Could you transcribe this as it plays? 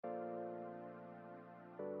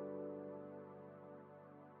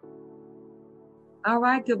All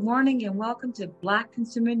right, good morning and welcome to Black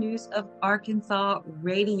Consumer News of Arkansas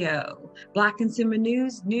Radio. Black Consumer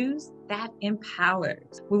News, news that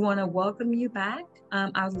empowers. We want to welcome you back,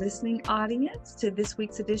 our listening audience, to this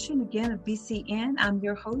week's edition again of BCN. I'm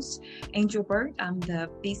your host, Angel Burt. I'm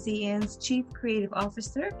the BCN's Chief Creative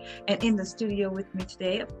Officer. And in the studio with me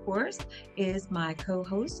today, of course, is my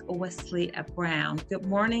co-host, Wesley Brown. Good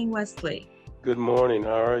morning, Wesley. Good morning.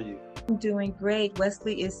 How are you? I'm doing great.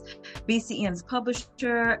 Wesley is BCN's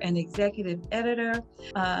publisher and executive editor,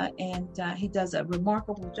 and he does a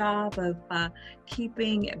remarkable job of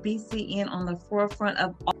keeping BCN on the forefront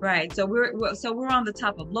of all. Right. So we're on the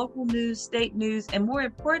top of local news, state news, and more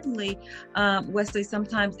importantly, Wesley,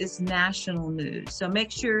 sometimes it's national news. So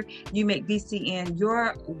make sure you make BCN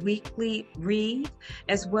your weekly read,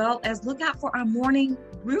 as well as look out for our morning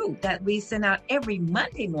brew that we send out every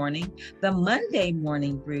Monday morning, the Monday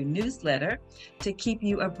Morning Brew newsletter, to keep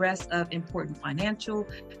you abreast of important financial,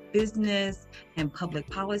 business, and public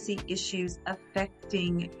policy issues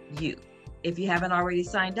affecting you. If you haven't already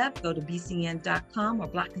signed up, go to bcn.com or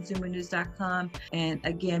blackconsumernews.com and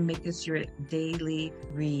again, make us your daily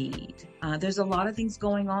read. There's a lot of things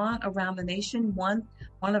going on around the nation. One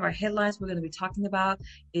of our headlines we're going to be talking about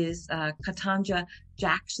is Ketanji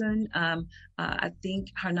Jackson. I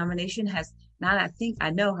think her nomination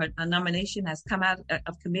I know her nomination has come out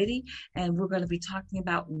of committee, and we're going to be talking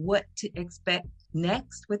about what to expect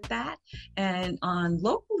next with that. And on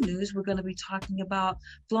local news, we're going to be talking about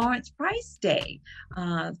Florence Price Day,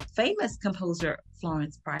 famous composer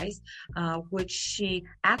Florence Price, which she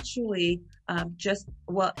actually a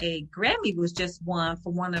Grammy was just won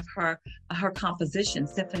for one of her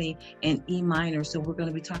compositions, Symphony in E minor. So we're going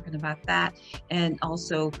to be talking about that, and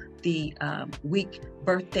also the week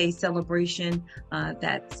birthday celebration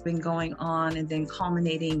that's been going on, and then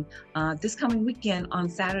culminating this coming weekend on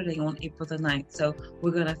Saturday on April the 9th. So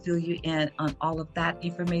we're going to fill you in on all of that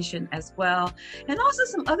information as well, and also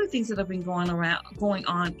some other things that have been going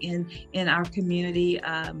on in our community.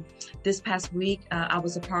 This past week, I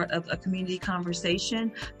was a part of a community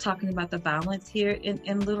conversation talking about the violence here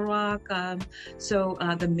in Little Rock. So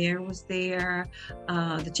the mayor was there,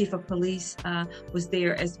 the chief of police was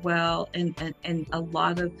there as well, and a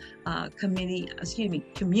lot of community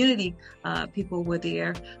people were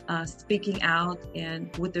there speaking out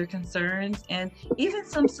and with their concerns, and even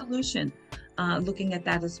some solution looking at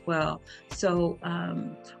that as well. So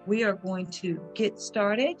we are going to get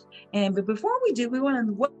started, but before we do, we want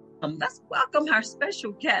to let's welcome our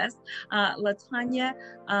special guest, LaTanya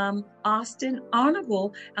Austin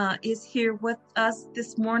Honorable is here with us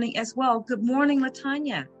this morning as well. Good morning,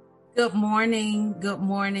 LaTanya. Good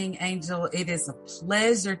morning, Angel. It is a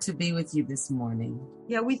pleasure to be with you this morning.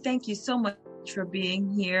 Yeah, we thank you so much for being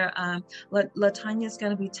here. LaTanya is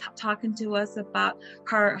going to be talking to us about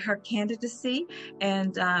her candidacy,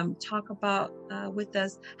 and talk about with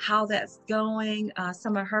us how that's going,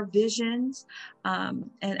 some of her visions. And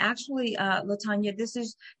actually, LaTanya, this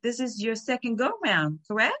is your second go round,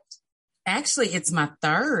 correct? Actually, it's my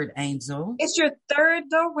third, Angel. It's your third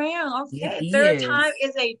go round. Okay. Third time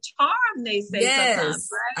is a charm, they say. Yes, sometimes,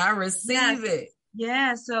 right? I receive it.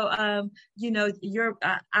 Yeah. So, I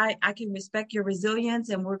can respect your resilience,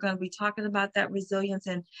 and we're going to be talking about that resilience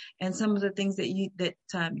and some of the things that you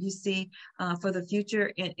see for the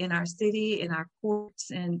future in our city, in our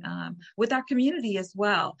courts, and with our community as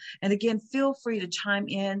well. And again, feel free to chime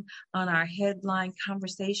in on our headline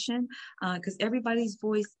conversation, because everybody's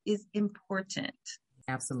voice is important.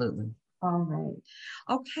 Absolutely. All right.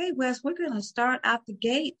 Okay, Wes, we're going to start out the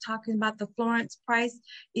gate talking about the Florence Price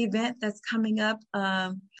event that's coming up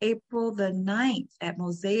April the 9th at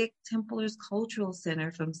Mosaic Templars Cultural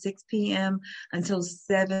Center from 6 p.m. until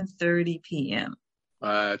 7:30 p.m.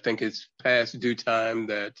 I think it's past due time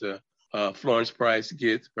that Florence Price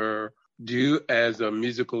gets her due as a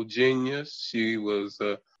musical genius. She was,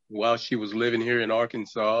 while she was living here in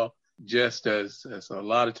Arkansas, just as a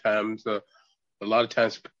lot of times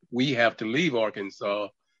we have to leave Arkansas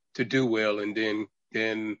to do well, and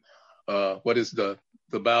then what is the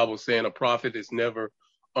Bible saying? A prophet is never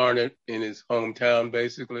honored in his hometown,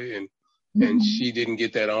 basically, and she didn't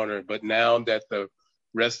get that honor. But now that the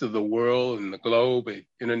rest of the world and the globe,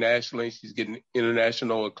 internationally, she's getting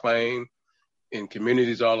international acclaim in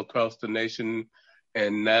communities all across the nation,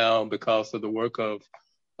 and now because of the work of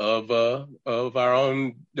our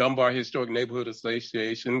own Dunbar Historic Neighborhood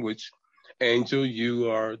Association, which, Angel, you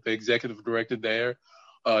are the executive director there.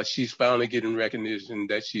 She's finally getting recognition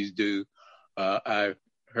that she's due. I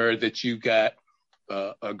heard that you got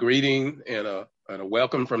a greeting and a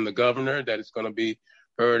welcome from the governor that is going to be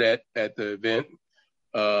heard at the event.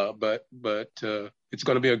 but it's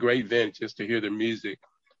going to be a great event just to hear the music.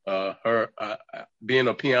 Her being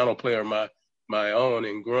a piano player my own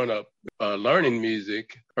and growing up learning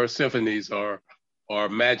music, her symphonies are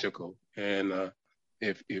magical. And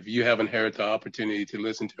if you haven't had the opportunity to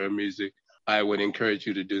listen to her music, I would encourage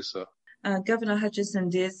you to do so. Governor Hutchinson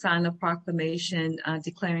did sign a proclamation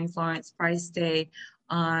declaring Florence Price Day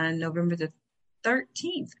on November the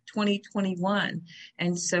 13th, 2021.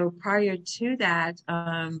 And so prior to that,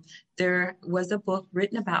 there was a book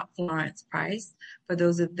written about Florence Price, for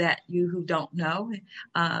those of you who don't know,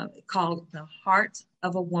 called The Heart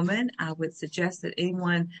of a Woman. I would suggest that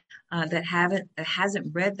anyone that hasn't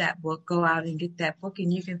read that book, go out and get that book.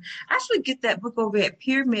 And you can actually get that book over at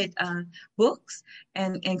Pyramid Books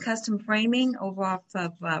and Custom Framing over off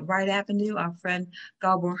of Wright Avenue. Our friend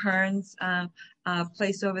Galbor Hearns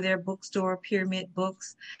place over there, bookstore, Pyramid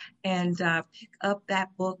Books, and pick up that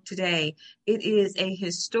book today. It is a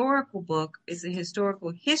historical book. It's a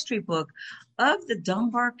historical history book of the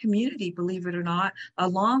Dunbar community, believe it or not,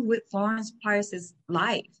 along with Florence Price's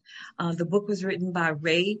life. The book was written by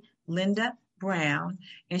Ray Linda Brown,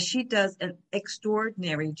 and she does an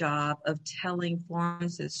extraordinary job of telling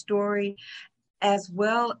Florence's story, as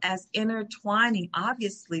well as intertwining,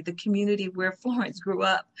 obviously, the community where Florence grew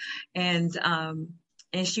up and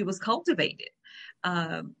she was cultivated.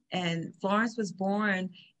 And Florence was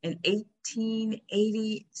born in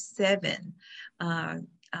 1887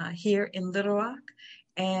 here in Little Rock,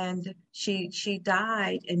 and she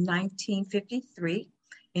died in 1953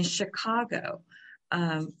 in Chicago.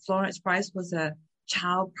 Florence Price was a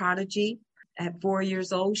child prodigy. At 4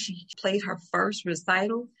 years old, she played her first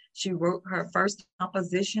recital. She wrote her first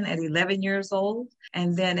composition at 11 years old.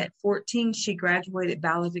 And then at 14, she graduated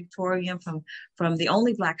valedictorian from the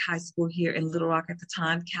only Black high school here in Little Rock at the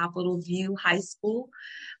time, Capitol View High School.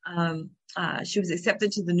 She was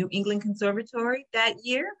accepted to the New England Conservatory that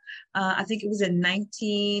year. I think it was in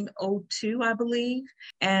 1902, I believe.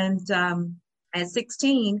 And at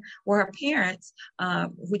 16, were her parents,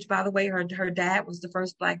 which, by the way, her dad was the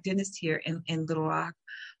first Black dentist here in Little Rock.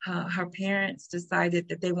 Her parents decided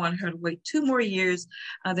that they wanted her to wait 2 more years.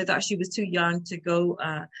 They thought she was too young to go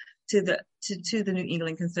to the New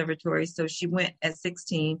England Conservatory. So she went at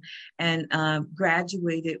 16 and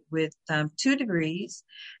graduated with 2 degrees.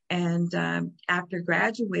 And after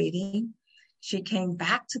graduating, she came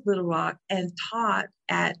back to Little Rock and taught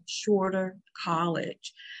at Shorter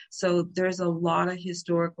College. So there's a lot of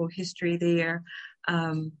historical history there.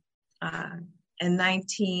 In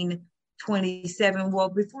 1927, well,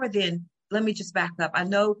 before then, let me just back up. I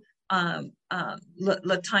know,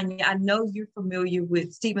 LaTanya, I know you're familiar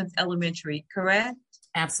with Stevens Elementary, correct?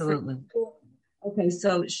 Absolutely. Okay,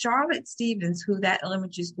 so Charlotte Stevens, who that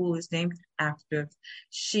elementary school is named after,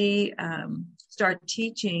 she started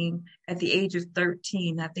teaching at the age of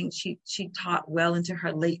 13. I think she taught well into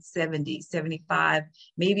her late 70s, 75,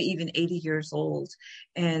 maybe even 80 years old.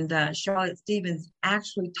 And Charlotte Stevens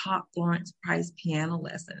actually taught Florence Price piano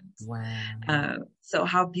lessons. Wow. So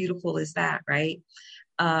how beautiful is that, right?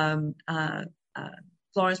 Florence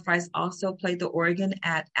Price also played the organ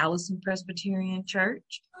at Allison Presbyterian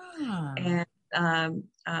Church. And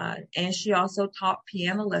she also taught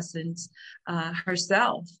piano lessons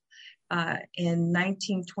herself. In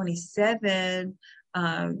 1927,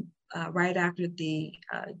 right after the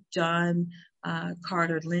John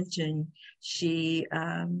Carter lynching, she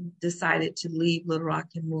decided to leave Little Rock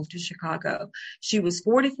and move to Chicago. She was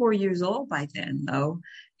 44 years old by then, though.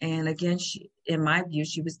 And again, in my view,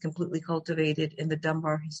 she was completely cultivated in the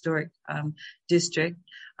Dunbar Historic District.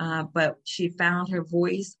 But she found her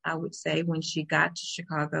voice, I would say, when she got to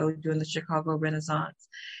Chicago during the Chicago Renaissance,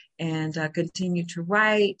 and continued to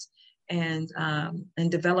write and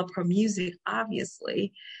develop her music,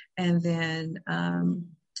 obviously. And then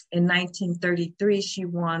in 1933, she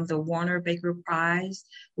won the Warner Baker Prize,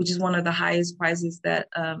 which is one of the highest prizes that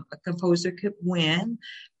a composer could win.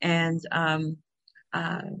 And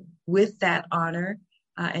with that honor,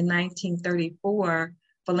 in 1934,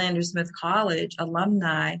 Philander Smith College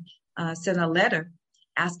alumni sent a letter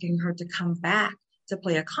asking her to come back to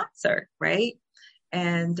play a concert, right?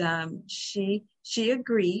 And she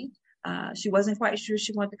agreed. She wasn't quite sure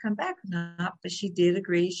she wanted to come back or not, but she did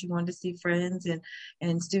agree. She wanted to see friends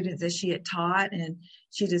and students that she had taught, and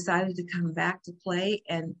she decided to come back to play,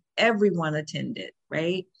 and everyone attended,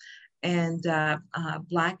 right? And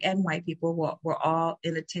Black and white people were all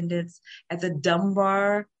in attendance at the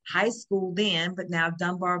Dunbar High School then, but now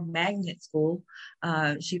Dunbar Magnet School.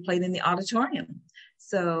 She played in the auditorium.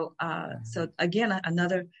 So again,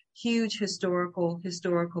 another huge historical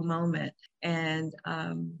moment. And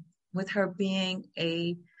with her being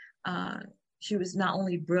she was not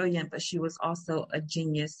only brilliant, but she was also a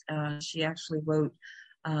genius. She actually wrote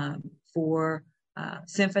 4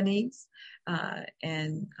 symphonies,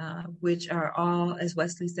 and which are all, as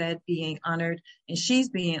Wesley said, being honored, and she's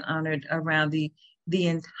being honored around the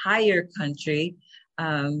entire country.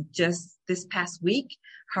 Just this past week,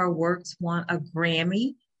 her works won a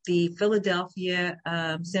Grammy. The Philadelphia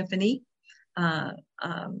Symphony. I'm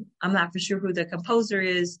not for sure who the composer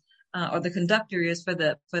is or the conductor is for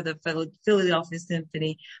the Philadelphia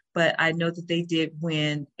Symphony, but I know that they did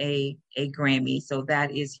win a Grammy, so that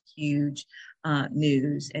is huge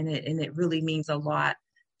news, and it really means a lot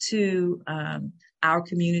to our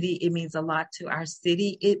community. It means a lot to our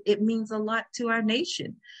city. It means a lot to our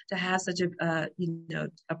nation to have such to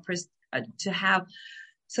have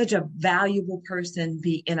such a valuable person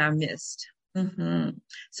be in our midst. Mm-hmm.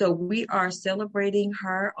 So we are celebrating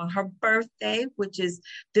her on her birthday, which is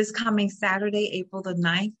this coming Saturday, April the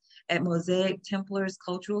 9th, at Mosaic Templars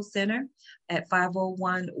Cultural Center at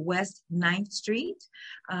 501 West 9th Street.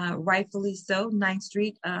 Rightfully so, 9th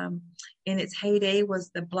Street in its heyday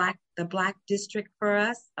was the black district for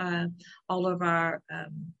us. All of our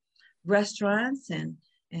restaurants and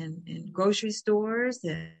grocery stores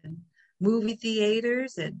and movie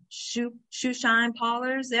theaters and shoe shine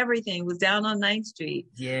parlors, everything was down on 9th Street.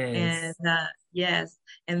 Yes. And yes.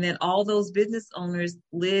 And then all those business owners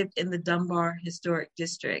lived in the Dunbar Historic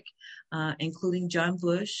District, including John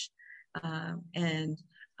Bush. And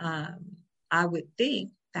I would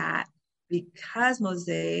think that because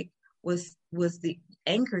Mosaic was the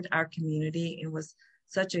anchored our community and was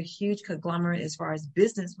such a huge conglomerate as far as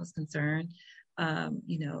business was concerned,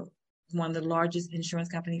 one of the largest insurance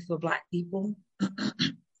companies for Black people,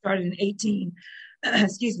 started in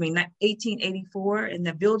 1884. And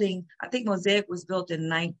the building, I think Mosaic was built in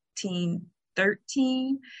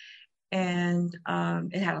 1913. And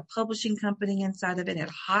it had a publishing company inside of it, had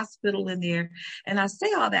a hospital in there. And I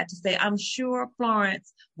say all that to say, I'm sure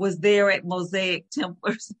Florence was there at Mosaic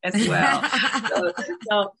Templars as well.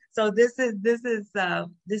 So this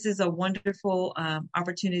is a wonderful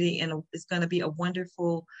opportunity, and it's going to be a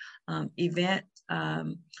wonderful event.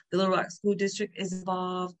 The Little Rock School District is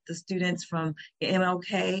involved. The students from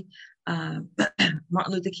MLK, Martin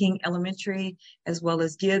Luther King Elementary, as well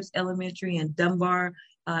as Gibbs Elementary and Dunbar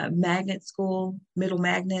Magnet School, Middle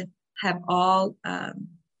Magnet, have all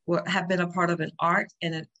have been a part of an art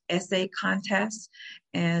and an essay contest,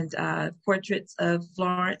 and portraits of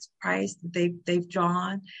Florence Price they've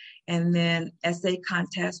drawn, and then essay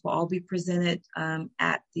contests will all be presented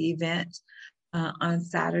at the event on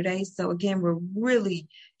Saturday. So again, we're really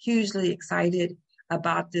hugely excited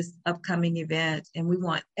about this upcoming event, and we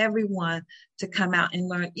want everyone to come out and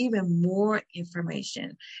learn even more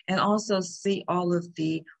information, and also see all of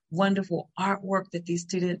the wonderful artwork that these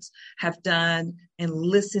students have done and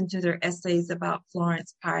listen to their essays about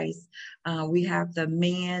Florence Price. We have the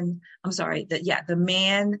Man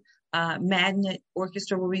Magnet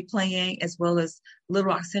Orchestra will be playing, as well as Little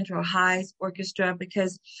Rock Central High's orchestra,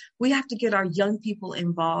 because we have to get our young people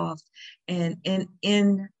involved in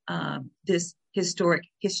this historic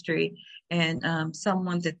history, and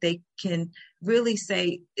someone that they can really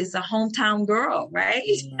say is a hometown girl, right?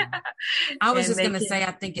 Yeah. I was just going to say,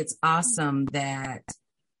 I think it's awesome that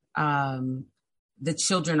the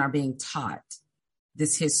children are being taught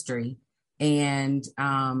this history, and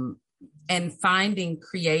finding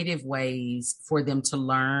creative ways for them to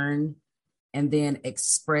learn and then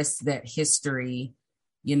express that history,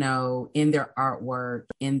 in their artwork,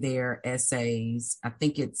 in their essays. I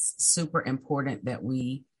think it's super important that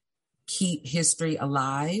we keep history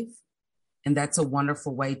alive. And that's a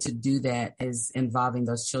wonderful way to do that, is involving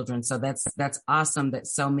those children. So that's awesome that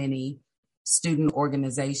so many student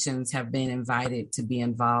organizations have been invited to be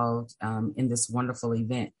involved in this wonderful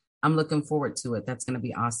event. I'm looking forward to it. That's going to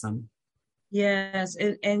be awesome. Yes.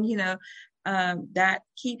 And that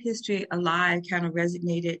keep history alive kind of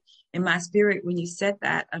resonated in my spirit when you said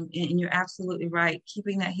that. And you're absolutely right.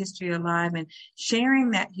 Keeping that history alive and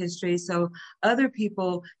sharing that history so other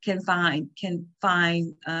people can find pride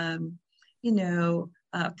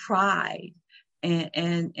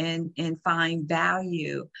and find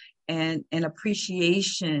value and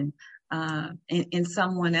appreciation in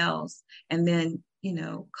someone else, and then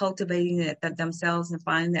cultivating that themselves and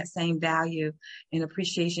finding that same value and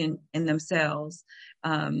appreciation in themselves,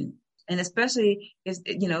 and especially if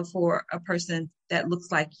for a person that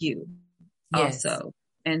looks like you. Yes. Also.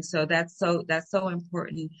 And so that's so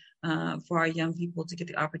important for our young people to get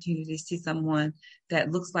the opportunity to see someone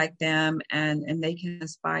that looks like them, and they can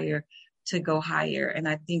aspire to go higher. And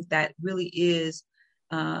I think that really is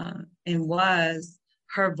and was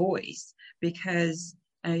her voice, because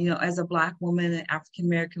as a Black woman, an African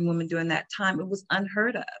American woman during that time, it was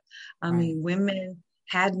unheard of. I mean, women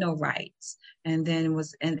had no rights, and then it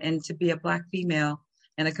was and to be a Black female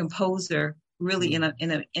and a composer, really in a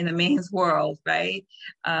man's world, right?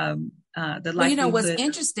 The likelihood. What's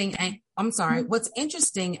interesting, I'm sorry. What's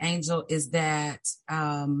interesting, Angel, is that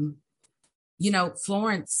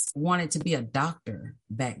Florence wanted to be a doctor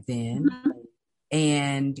back then,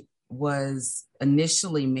 and was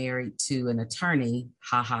initially married to an attorney.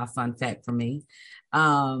 Fun fact for me.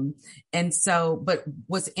 But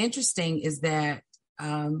what's interesting is that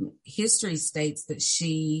history states that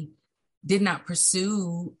she did not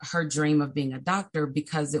pursue her dream of being a doctor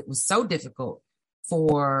because it was so difficult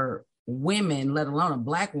for women, let alone a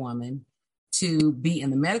Black woman, to be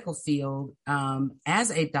in the medical field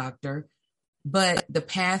as a doctor. But the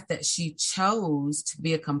path that she chose to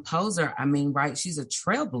be a composer, she's a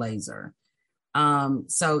trailblazer.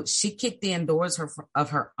 So she kicked in doors of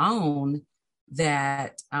her own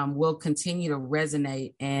that will continue to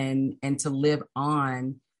resonate and to live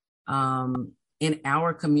on in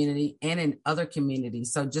our community and in other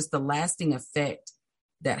communities. So just the lasting effect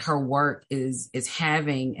that her work is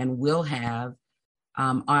having and will have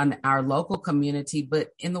on our local community, but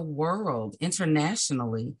in the world,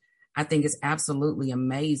 internationally, I think is absolutely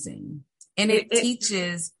amazing. And it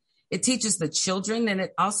teaches the children, and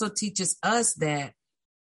it also teaches us that,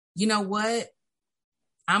 you know what?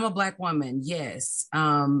 I'm a Black woman. Yes.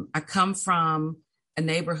 I come from a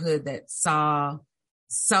neighborhood that saw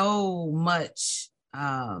so much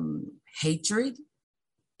hatred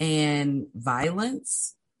and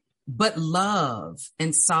violence, but love,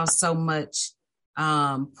 and saw so much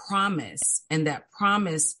promise. And that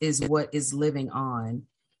promise is what is living on.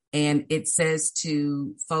 And it says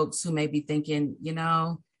to folks who may be thinking,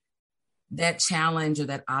 that challenge or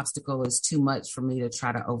that obstacle is too much for me to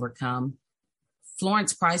try to overcome.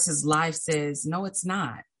 Florence Price's life says, no, it's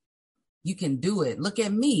not. You can do it. Look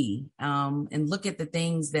at me, and look at the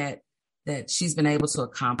things that she's been able to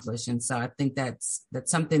accomplish. And so I think that's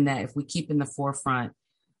something that if we keep in the forefront,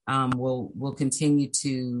 we'll continue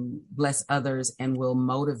to bless others and will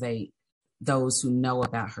motivate those who know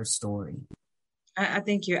about her story. I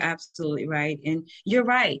think you're absolutely right. And you're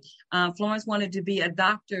right. Florence wanted to be a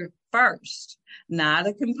doctor first, not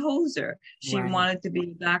a composer. She wanted to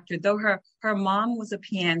be a doctor, though her mom was a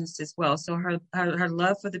pianist as well. So her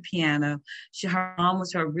love for the piano, her mom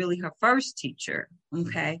was her first teacher.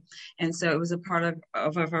 Okay. And so it was a part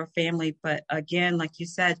of her family. But again, like you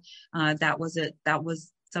said, that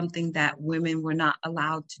was something that women were not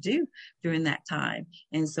allowed to do during that time.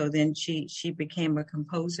 And so then she became a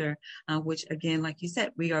composer, which again, like you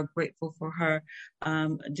said, we are grateful for her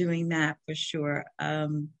doing that for sure.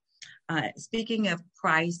 Speaking of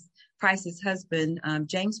Price's husband,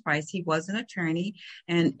 James Price, he was an attorney.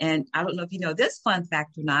 And I don't know if you know this fun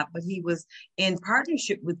fact or not, but he was in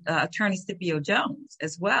partnership with attorney Scipio Jones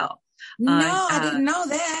as well. No, I didn't know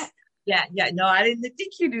that. Yeah. No, I didn't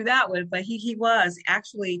think you knew that one, but he was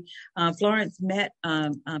actually. Florence met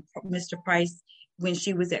Mr. Price when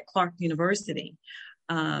she was at Clark University.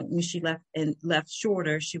 When she left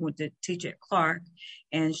Shorter, she went to teach at Clark,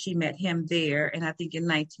 and she met him there. And I think in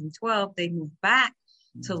 1912 they moved back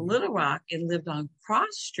to Little Rock and lived on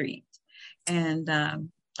Cross Street. And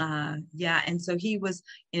and so he was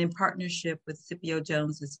in partnership with Scipio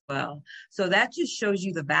Jones as well. So that just shows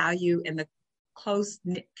you the value and the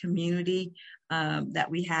close-knit community that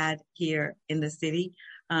we had here in the city.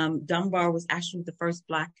 Dunbar was actually the first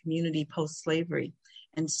Black community post-slavery.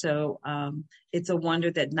 And so it's a wonder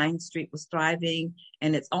that 9th Street was thriving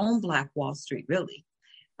and its own Black Wall Street, really.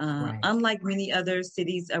 Unlike many other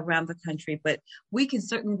cities around the country, but we can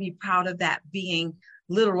certainly be proud of that being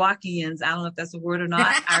Little Rockians. I don't know if that's a word or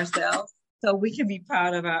not, ourselves. So we can be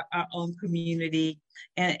proud of our own community.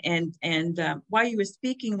 And while you were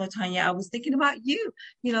speaking, LaTanya, I was thinking about you,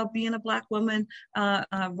 being a Black woman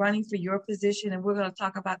running for your position. And we're going to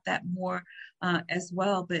talk about that more as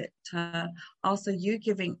well. But also you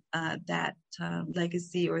giving that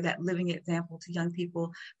legacy or that living example to young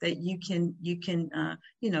people that you can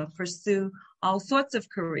pursue all sorts of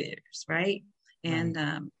careers, right?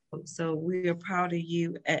 And so we are proud of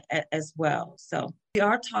you as well. So we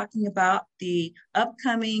are talking about the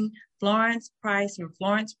upcoming Florence Price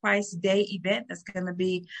Day event that's going to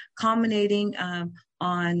be culminating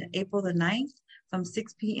on April the 9th from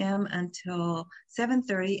 6 p.m. until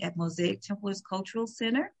 7:30 at Mosaic Templars Cultural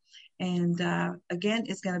Center. And again,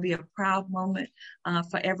 it's going to be a proud moment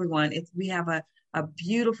for everyone. We have a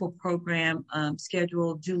beautiful program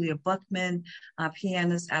scheduled. Julia Buckman,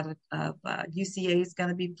 pianist out of UCA, is going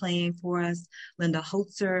to be playing for us. Linda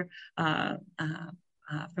Holzer,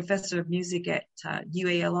 professor of music at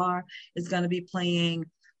UALR, is going to be playing.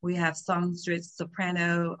 We have songstress,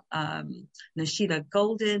 soprano, Nashida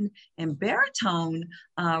Golden, and baritone,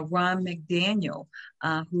 Ron McDaniel,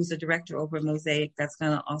 who's a director over at Mosaic, that's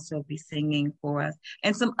going to also be singing for us.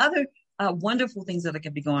 And some other wonderful things that are going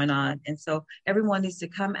to be going on. And so everyone needs to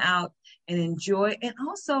come out and enjoy, and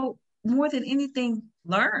also, more than anything,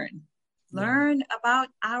 learn about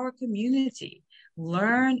our community,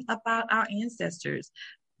 learn about our ancestors,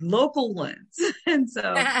 local ones. And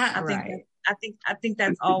so I think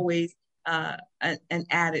that's always an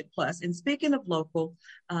added plus. And speaking of local,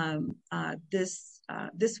 this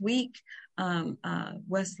week,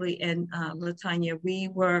 Wesley and Latanya, we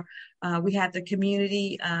had the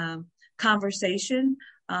community conversation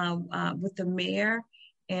with the mayor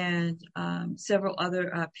and several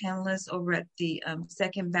other panelists over at the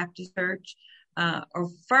Second Baptist Church, Second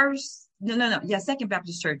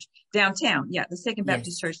Baptist Church downtown. Yeah, the Second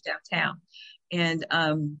Baptist Church downtown. And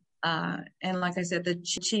like I said, the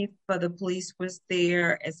chief of the police was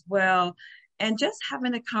there as well, and just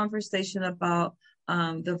having a conversation about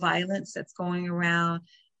the violence that's going around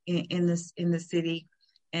in the city.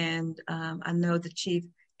 And I know the chief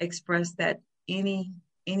expressed that any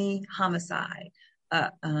homicide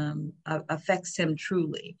affects him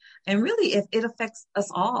truly, and really, if it affects us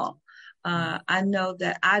all. I know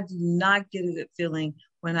that I do not get a good feeling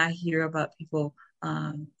when I hear about people,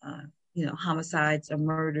 homicides or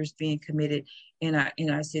murders being committed in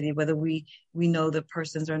our city, whether we know the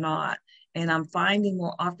persons or not. And I'm finding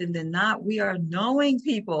more often than not, we are knowing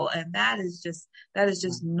people, and that is just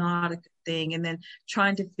not a good thing. And then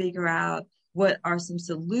trying to figure out what are some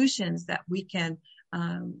solutions that we can,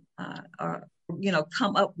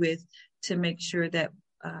 come up with to make sure that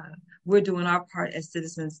we're doing our part as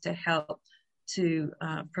citizens to help to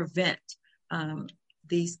prevent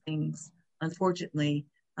these things, unfortunately,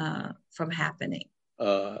 from happening.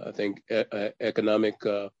 I think economic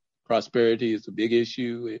prosperity is a big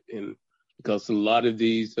issue, because a lot of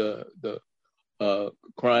these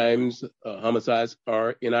crimes, homicides,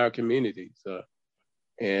 are in our communities,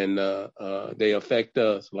 and they affect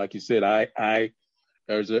us. Like you said,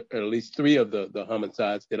 there's at least 3 of the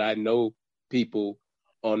homicides that I know people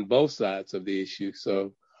on both sides of the issue.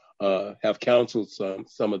 So have counseled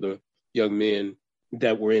some of the young men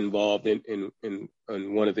that were involved in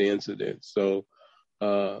one of the incidents. So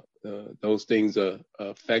those things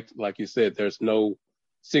affect, like you said, there's no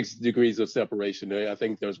 6 degrees of separation. I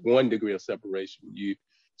think there's 1 degree of separation,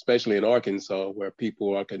 especially in Arkansas, where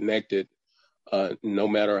people are connected no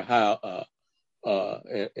matter how.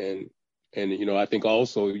 And I think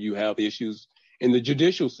also you have issues in the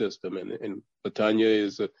judicial system. And Latanya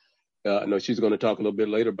is, I know she's going to talk a little bit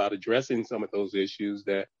later about addressing some of those issues,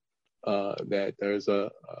 that there's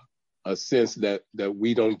a sense that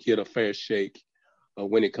we don't get a fair shake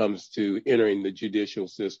when it comes to entering the judicial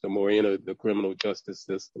system or enter the criminal justice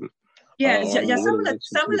system. Some of the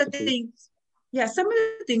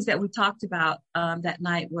things that we talked about that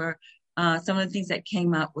night were some of the things that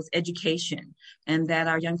came up was education, and that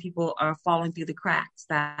our young people are falling through the cracks,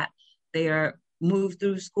 that they are moved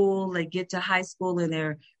through school, they get to high school, and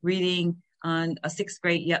they're reading on a 6th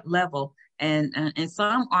grade level, and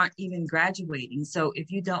some aren't even graduating. So if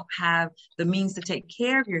you don't have the means to take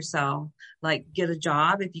care of yourself, like get a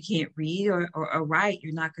job, if you can't read or write,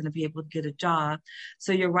 you're not going to be able to get a job.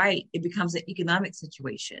 So you're right, it becomes an economic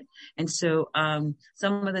situation. And so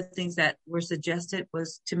some of the things that were suggested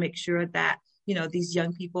was to make sure that, these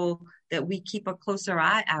young people, that we keep a closer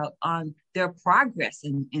eye out on their progress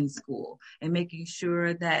in school, and making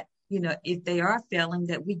sure that, if they are failing,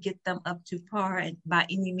 that we get them up to par and by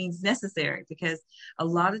any means necessary. Because a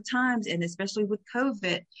lot of times, and especially with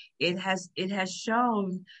COVID, it has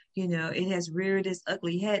shown, it has reared its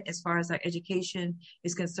ugly head as far as our education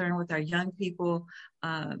is concerned, with our young people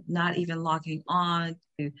not even logging on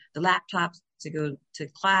to the laptops to go to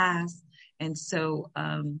class. And so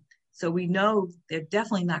we know they're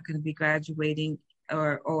definitely not going to be graduating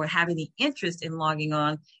or have any interest in logging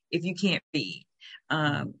on if you can't read.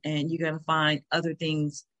 And you're going to find other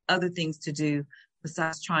things to do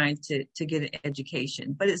besides trying to get an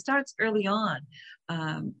education. But it starts early on,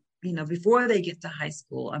 before they get to high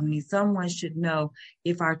school. I mean, someone should know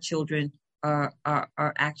if our children are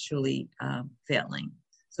actually failing.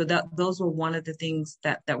 So those were one of the things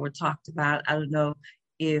that were talked about. I don't know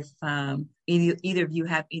if either of you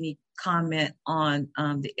have any comment on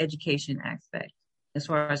the education aspect as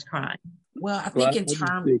far as crime. Well, I think in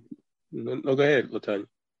terms. No, go ahead, Latanya.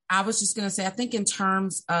 I was just going to say, I think in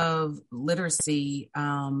terms of literacy,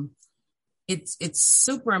 it's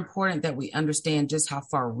super important that we understand just how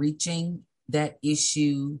far reaching that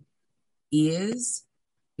issue is,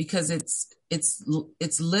 because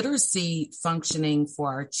it's literacy functioning for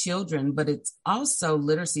our children, but it's also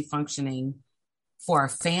literacy functioning for our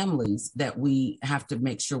families that we have to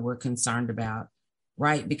make sure we're concerned about,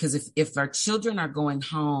 right? Because if our children are going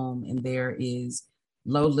home and there is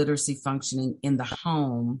low literacy functioning in the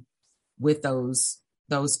home with those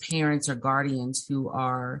parents or guardians who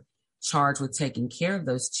are charged with taking care of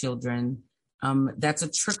those children, that's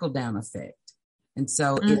a trickle down effect. And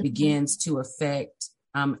so it begins to affect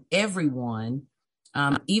everyone,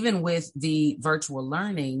 even with the virtual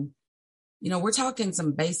learning. We're talking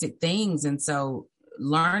some basic things. And so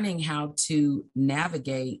learning how to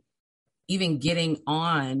navigate, even getting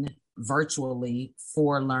on virtually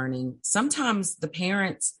for learning, sometimes the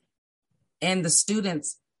parents and the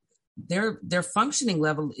students, their functioning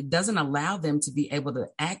level, it doesn't allow them to be able to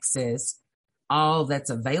access all that's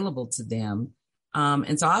available to them.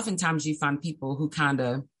 And so oftentimes you find people who kind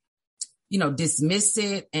of, dismiss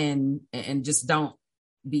it and just don't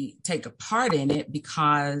take a part in it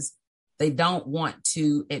because they don't want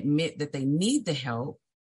to admit that they need the help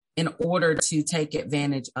in order to take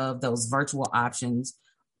advantage of those virtual options,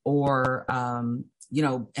 or,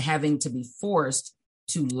 having to be forced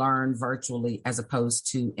to learn virtually as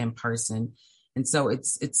opposed to in person. And so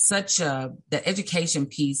it's such the education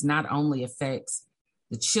piece not only affects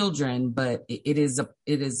the children, but it is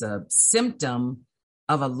a symptom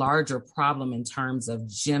of a larger problem in terms of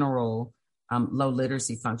general low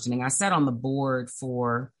literacy functioning. I sat on the board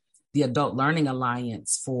for the Adult Learning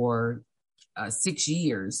Alliance for 6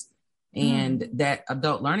 years. And that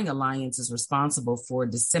Adult Learning Alliance is responsible for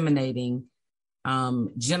disseminating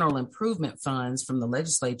general improvement funds from the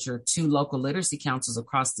legislature to local literacy councils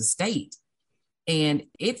across the state. And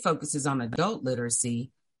it focuses on adult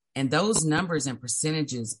literacy. And those numbers and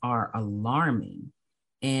percentages are alarming.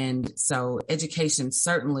 And so education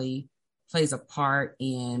certainly plays a part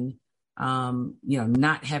in,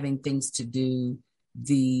 not having things to do,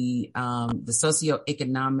 the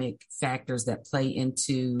socioeconomic factors that play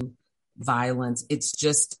into violence. It's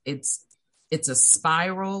a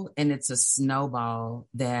spiral and it's a snowball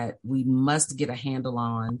that we must get a handle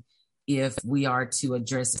on if we are to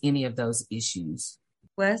address any of those issues.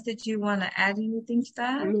 Wes, did you want to add anything to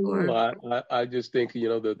that? No, I just think,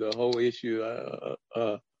 the whole issue,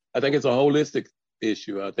 I think it's a holistic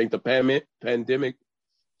issue. I think the pandemic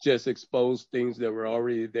just exposed things that were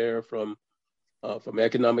already there, from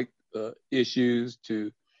economic issues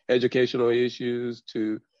to educational issues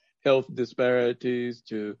to health disparities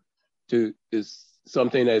to is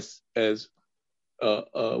something as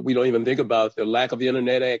we don't even think about. The lack of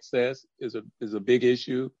internet access is a big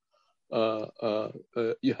issue. How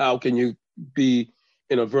can you be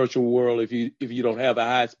in a virtual world if you don't have a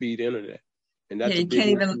high speed internet? And that's you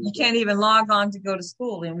can't even log on to go to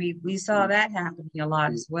school, and we saw that happening a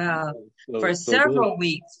lot as well for several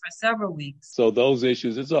weeks. So those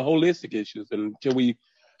issues, it's a holistic issue, and until we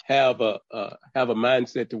have a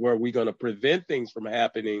mindset to where we're going to prevent things from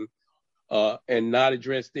happening, and not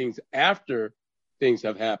address things after things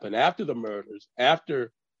have happened, after the murders,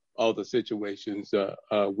 after all the situations,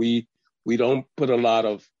 we don't put a lot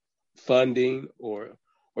of funding or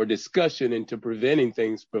discussion into preventing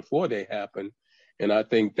things before they happen. And I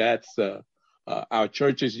think that's our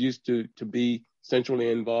churches used to be centrally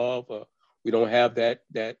involved. We don't have that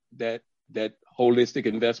holistic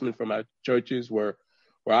investment from our churches where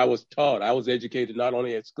I was taught. I was educated not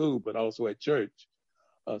only at school but also at church.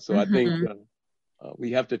 So I think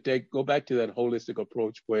we have to go back to that holistic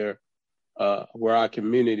approach where our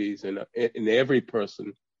communities and every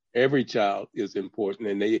person, every child is important,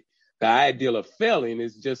 and the ideal of failing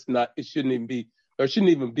is just not. It shouldn't even be. There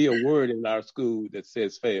shouldn't even be a word in our school that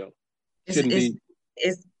says fail. It's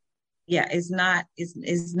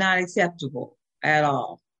not acceptable at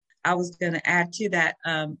all. I was going to add to that,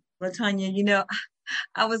 Latanya.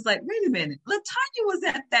 I was like, wait a minute, Latanya was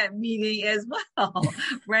at that meeting as well,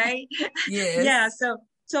 right? Yes. Yeah.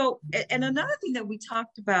 So, and another thing that we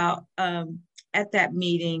talked about at that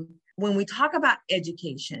meeting, when we talk about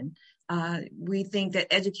education, we think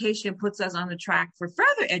that education puts us on the track for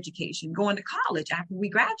further education, going to college after we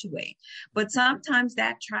graduate. But sometimes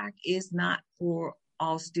that track is not for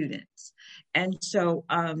all students. And so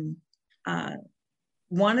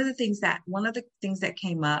one of the things that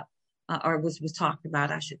came up, or was talked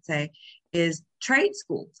about, I should say, is trade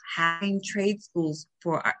schools, having trade schools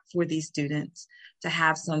for these students to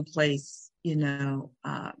have some place,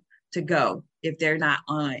 to go. If they're not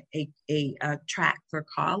on a track for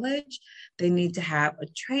college, they need to have a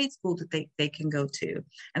trade school that they can go to.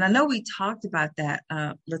 And I know we talked about that,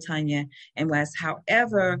 Latanya and Wes.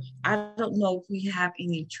 However, I don't know if we have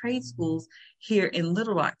any trade schools here in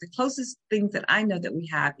Little Rock. The closest things that I know that we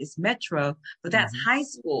have is Metro, but that's high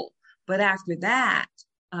school. But after that,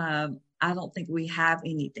 I don't think we have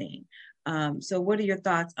anything. So what are your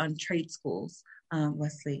thoughts on trade schools,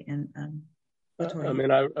 Wesley and I mean,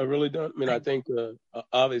 I really don't. I mean, I think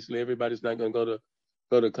obviously everybody's not going to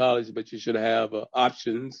go to college, but you should have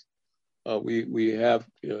options. We have.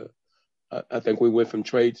 I think we went from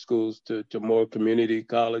trade schools to more community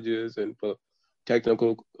colleges, and for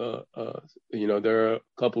technical. There are a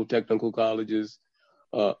couple of technical colleges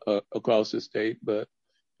across the state, but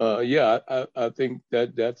I think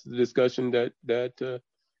that's the discussion that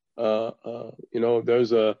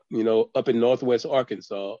there's up in Northwest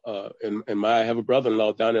Arkansas, and I have a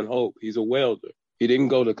brother-in-law down in Hope. He's a welder. He didn't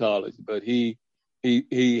go to college, but he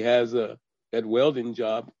has that welding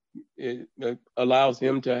job. It allows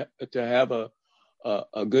him to have a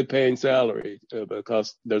good paying salary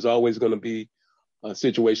because there's always going to be a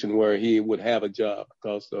situation where he would have a job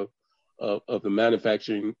because of the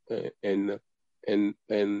manufacturing and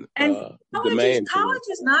demand. College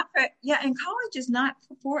is not for, and college is not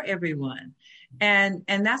for everyone. And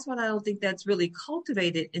that's what I don't think that's really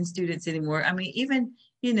cultivated in students anymore. I mean, even,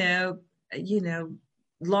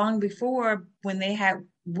 long before when they had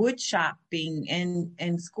wood shopping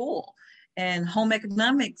in school and home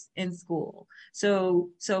economics in school.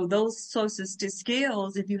 So those sorts of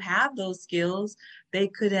skills, if you have those skills, they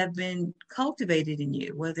could have been cultivated in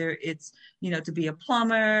you, whether it's, to be a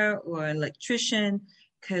plumber or an electrician,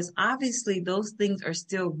 because obviously those things are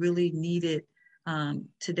still really needed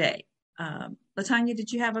today. Latanya,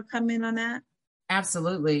 did you have a comment on that?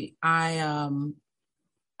 Absolutely. I'm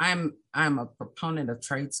a proponent of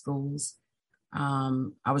trade schools.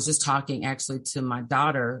 I was just talking actually to my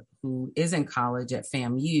daughter who is in college at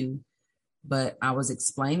FAMU, but I was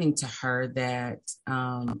explaining to her that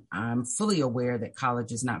I'm fully aware that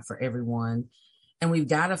college is not for everyone. And we've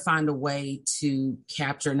got to find a way to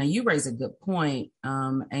capture. Now, you raise a good point,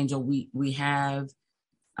 Angel. We have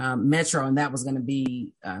Metro, and that was going to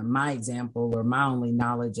be my example, or my only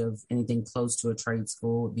knowledge of anything close to a trade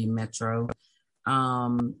school would be Metro.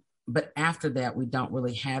 But after that, we don't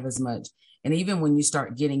really have as much. And even when you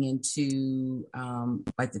start getting into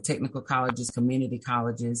like the technical colleges, community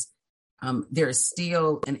colleges, there is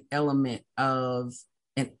still an element of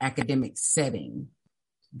an academic setting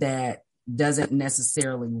that doesn't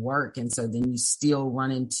necessarily work. And so then you still run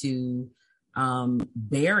into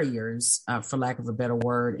barriers, for lack of a better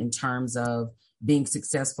word, in terms of being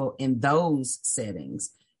successful in those settings.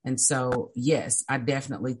 And so, yes, I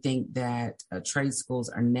definitely think that trade schools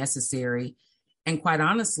are necessary. And quite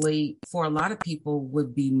honestly, for a lot of people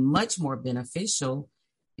would be much more beneficial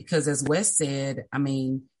because, as Wes said, I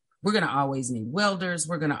mean, we're going to always need welders.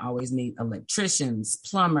 We're going to always need electricians,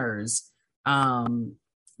 plumbers, certified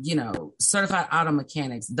auto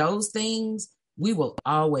mechanics. Those things we will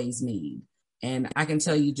always need. And I can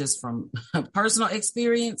tell you just from personal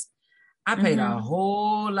experience, I paid a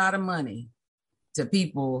whole lot of money to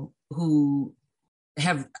people who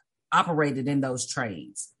have operated in those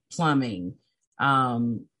trades, plumbing,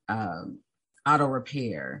 auto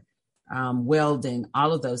repair, welding,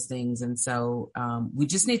 all of those things. And so we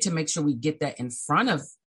just need to make sure we get that in front of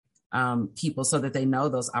people so that they know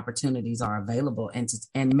those opportunities are available and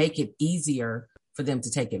make it easier for them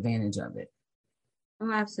to take advantage of it.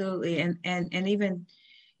 Oh, absolutely. And even,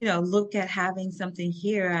 look at having something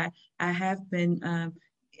here. I have been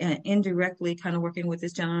indirectly kind of working with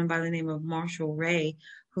this gentleman by the name of Marshall Ray,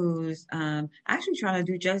 who's actually trying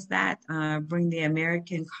to do just that, bring the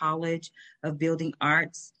American College of Building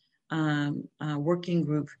Arts working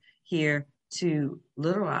group here to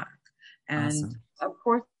Little Rock. And awesome. Of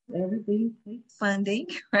course, everything takes funding,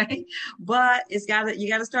 right? But you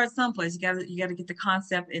got to start someplace. You got to get the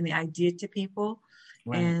concept and the idea to people.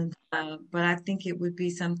 Right. And but I think it would be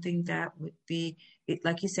something that would be,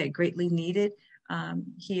 like you said, greatly needed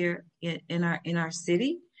here in our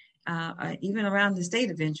city, even around the state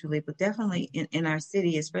eventually, but definitely in our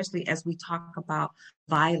city, especially as we talk about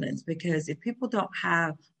violence. Because if people don't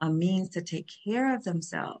have a means to take care of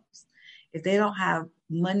themselves, if they don't have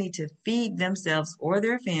money to feed themselves or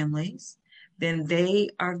their families, then they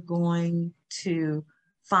are going to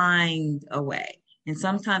find a way. And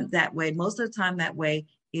sometimes that way, most of the time that way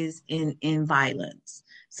is in violence.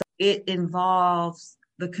 So it involves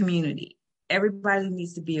the community. everybody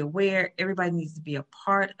needs to be aware. Everybody needs to be a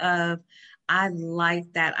part of. I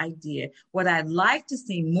like that idea. What I'd like to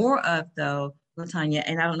see more of, though, LaTanya,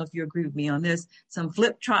 and I don't know if you agree with me on this, some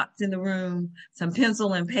flip charts in the room, some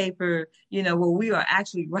pencil and paper, where we are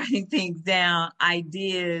actually writing things down,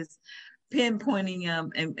 ideas, pinpointing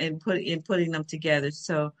them and putting them together.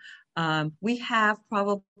 So we have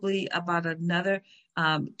probably about another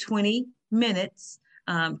 20 minutes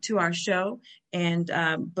to our show.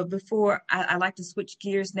 But before I like to switch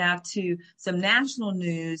gears now to some national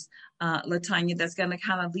news, LaTanya, that's going to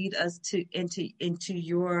kind of lead us into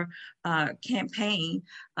your campaign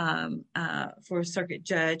for circuit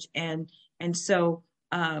judge. And so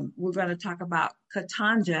we're going to talk about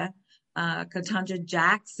Ketanji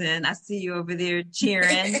Jackson. I see you over there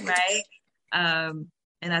cheering, right? And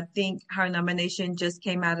I think her nomination just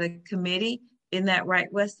came out of committee. Isn't that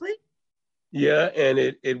right, Wesley? Yeah, and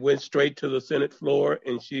it went straight to the Senate floor,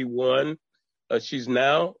 and she won. She's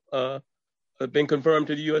now been confirmed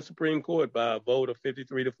to the U.S. Supreme Court by a vote of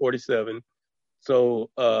 53 to 47. So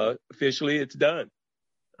officially, it's done.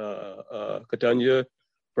 Ketanji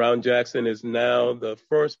Brown Jackson is now the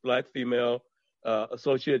first Black female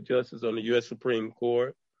associate justice on the U.S. Supreme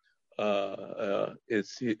Court.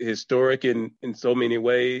 It's historic in so many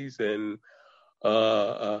ways, and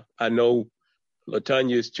I know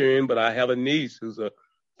LaTanya is cheering, but I have a niece who's a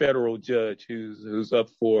federal judge who's up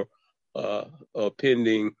for a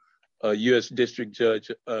pending U.S. district judge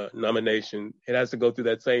nomination. It has to go through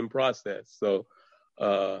that same process. So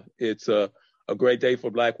it's a great day for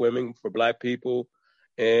Black women, for Black people,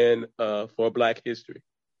 and for Black history.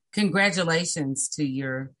 Congratulations to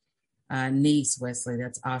your niece, Wesley.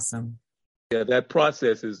 That's awesome. Yeah, that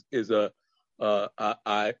process is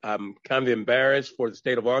I'm kind of embarrassed for the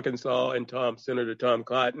state of Arkansas and Senator Tom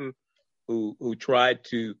Cotton, who tried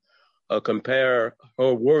to compare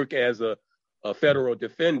her work as a federal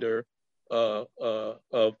defender of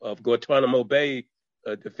Guantanamo Bay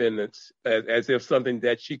defendants as if something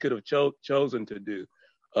that she could have chosen to do.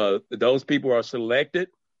 Those people are selected,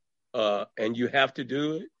 and you have to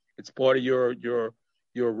do it. It's part of your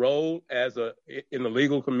role in the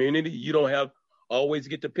legal community. You don't always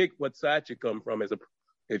get to pick what side you come from.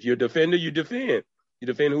 If you're a defender, you defend. You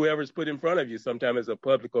defend whoever's put in front of you, sometimes as a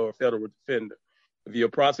public or a federal defender. If you're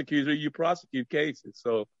a prosecutor, you prosecute cases.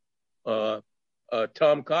 So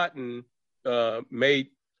Tom Cotton made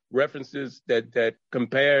references that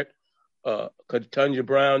compared Ketanji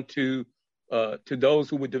Brown to those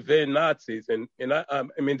who would defend Nazis. And I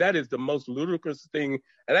mean, that is the most ludicrous thing.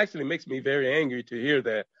 It actually makes me very angry to hear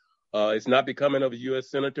that. It's not becoming of a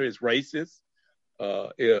U.S. senator. It's racist.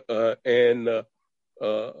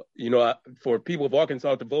 For people of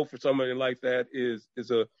Arkansas to vote for somebody like that is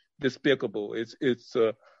despicable.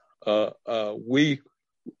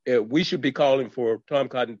 We should be calling for Tom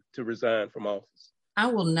Cotton to resign from office. I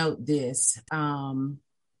will note this,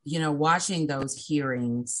 watching those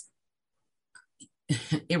hearings,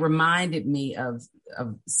 it reminded me of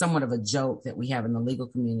somewhat of a joke that we have in the legal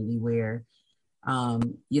community where,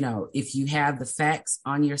 if you have the facts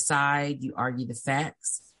on your side, you argue the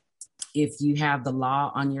facts. If you have the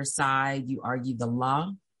law on your side, you argue the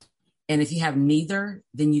law. And if you have neither,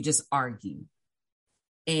 then you just argue.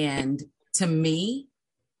 And to me,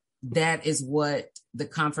 that is what the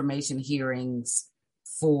confirmation hearings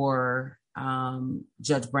for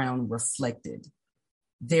Judge Brown reflected.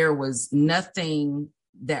 There was nothing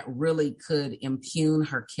that really could impugn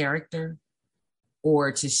her character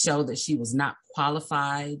or to show that she was not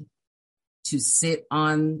qualified to sit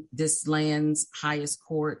on this land's highest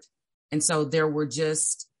court. And so there were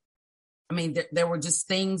just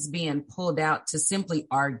things being pulled out to simply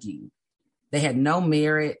argue. They had no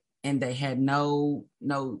merit and they had no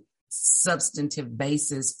substantive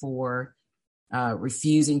basis for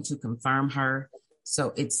refusing to confirm her.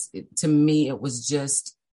 So to me, it was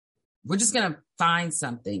just, we're just going to find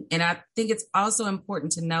something. And I think it's also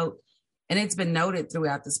important to note, and it's been noted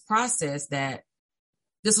throughout this process, that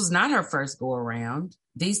this was not her first go around.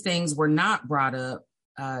 These things were not brought up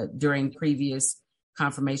during previous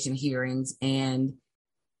confirmation hearings. And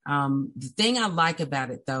the thing I like about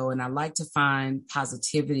it, though, and I like to find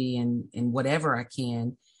positivity in whatever I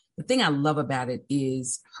can, the thing I love about it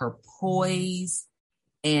is her poise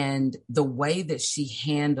and the way that she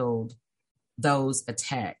handled those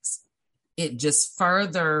attacks. It just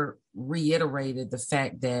further reiterated the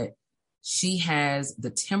fact that she has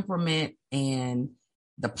the temperament and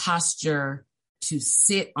the posture to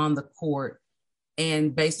sit on the court,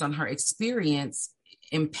 and based on her experience,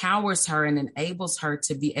 empowers her and enables her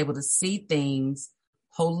to be able to see things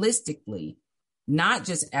holistically, not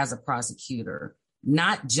just as a prosecutor,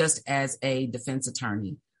 not just as a defense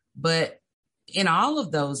attorney, but in all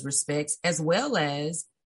of those respects, as well as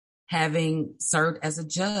having served as a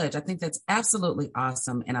judge. I think that's absolutely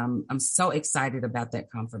awesome. And I'm so excited about that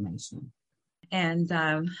confirmation. And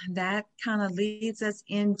that kind of leads us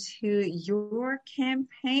into your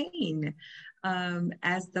campaign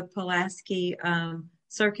as the Pulaski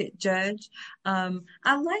Circuit Judge. I'd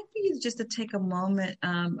like for you just to take a moment.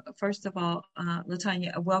 First of all,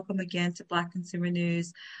 LaTonya, welcome again to Black Consumer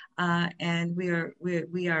News, and we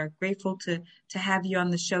are grateful to have you on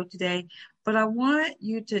the show today. But I want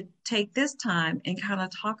you to take this time and kind of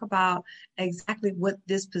talk about exactly what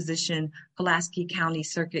this position, Pulaski County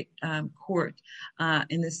Circuit Court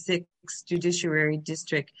in the 6th Judiciary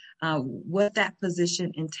District, what that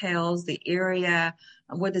position entails, the area,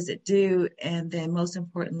 what does it do, and then most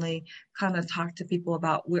importantly, kind of talk to people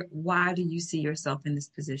about why do you see yourself in this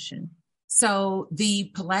position? So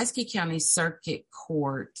the Pulaski County Circuit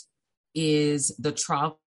Court is the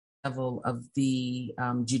trial level of the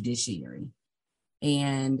judiciary.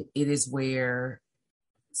 And it is where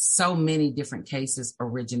so many different cases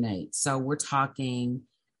originate. So we're talking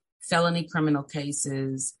felony criminal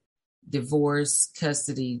cases, divorce,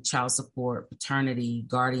 custody, child support, paternity,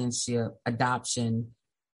 guardianship, adoption,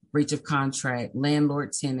 breach of contract,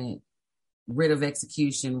 landlord-tenant, writ of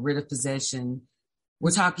execution, writ of possession.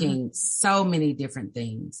 We're talking so many different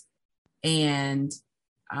things. And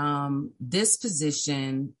this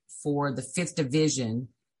position for the 5th Division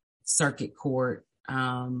Circuit Court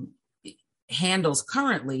handles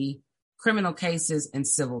currently criminal cases and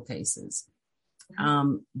civil cases.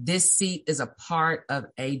 This seat is a part of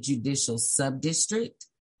a judicial subdistrict.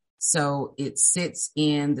 So it sits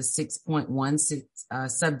in the 6.16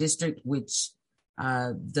 subdistrict, which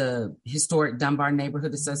the Historic Dunbar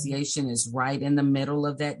Neighborhood Association is right in the middle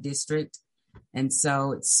of that district. And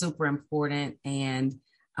so it's super important. And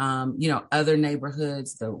other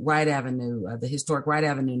neighborhoods, the Wright Avenue, the Historic Wright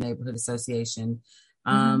Avenue Neighborhood Association,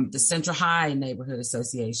 the Central High Neighborhood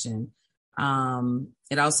Association.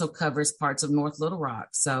 It also covers parts of North Little Rock.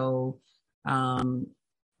 So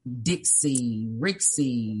Dixie,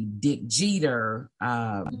 Rixie, Dick Jeter,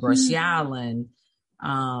 Brushy Island.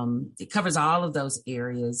 It covers all of those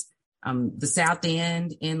areas. The South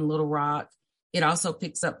End in Little Rock. It also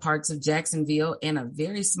picks up parts of Jacksonville and a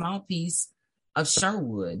very small piece of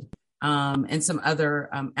Sherwood, and some other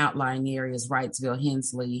outlying areas, Wrightsville,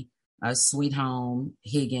 Hensley, Sweet Home,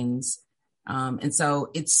 Higgins. And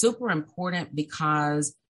so it's super important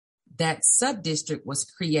because that sub-district was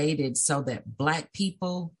created so that Black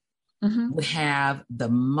people would have the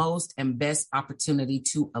most and best opportunity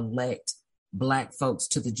to elect Black folks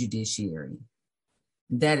to the judiciary.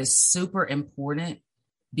 That is super important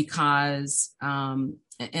because, and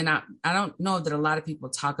I don't know that a lot of people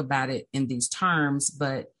talk about it in these terms,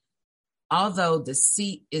 but although the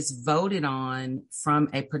seat is voted on from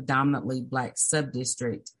a predominantly Black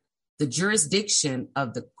subdistrict, the jurisdiction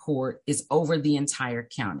of the court is over the entire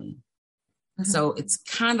county. So it's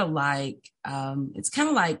kind of like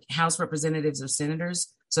House representatives or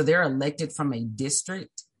senators. So they're elected from a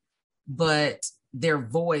district, but their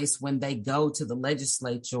voice when they go to the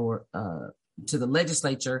legislature,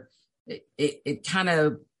 it kind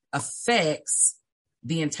of affects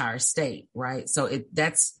the entire state, right? So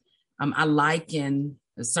I liken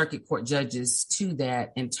the circuit court judges to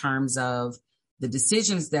that in terms of the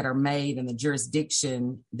decisions that are made and the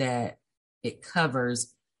jurisdiction that it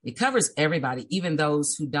covers. It covers everybody, even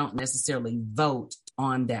those who don't necessarily vote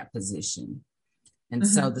on that position. And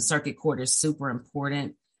so the circuit court is super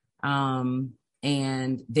important.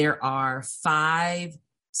 And there are 5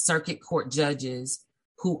 circuit court judges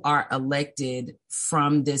who are elected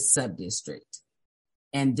from this subdistrict.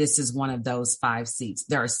 And this is one of those 5 seats.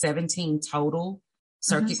 There are 17 total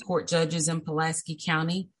circuit court judges in Pulaski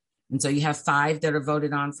County. And so you have 5 that are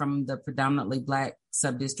voted on from the predominantly Black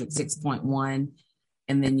subdistrict 6.1.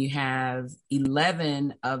 And then you have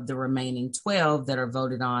 11 of the remaining 12 that are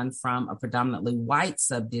voted on from a predominantly white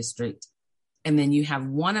subdistrict. And then you have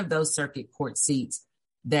one of those circuit court seats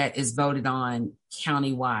that is voted on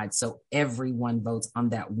countywide. So everyone votes on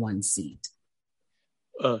that one seat.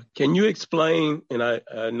 Can you explain, and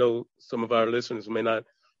I know some of our listeners may not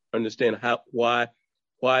understand why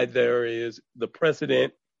there is the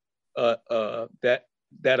precedent that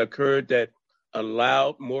occurred that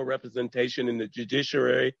allowed more representation in the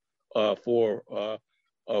judiciary for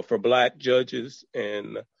Black judges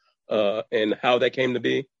and how that came to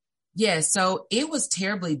be? Yeah, so it was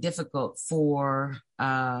terribly difficult for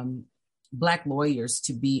Black lawyers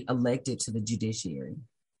to be elected to the judiciary.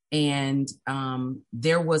 And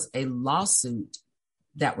there was a lawsuit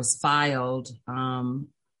that was filed. The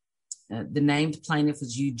named plaintiff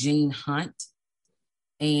was Eugene Hunt,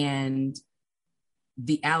 and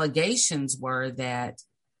the allegations were that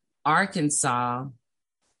Arkansas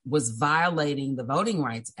was violating the Voting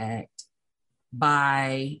Rights Act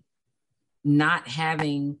by not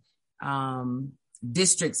having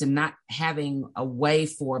districts and not having a way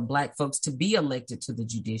for Black folks to be elected to the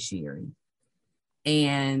judiciary.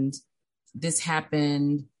 And this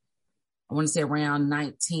happened, I want to say around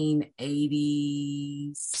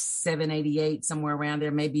 1987, 88, somewhere around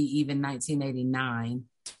there, maybe even 1989,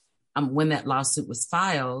 when that lawsuit was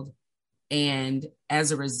filed. And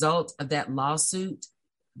as a result of that lawsuit,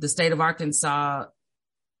 the state of Arkansas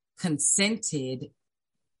consented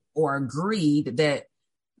or agreed that,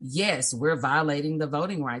 yes, we're violating the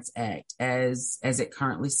Voting Rights Act as it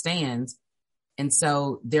currently stands. And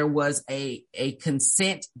so there was a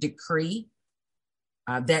consent decree.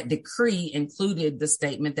 That decree included the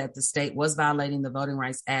statement that the state was violating the Voting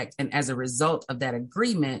Rights Act. And as a result of that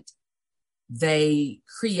agreement, they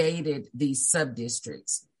created these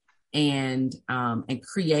sub-districts and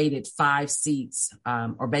created 5 seats,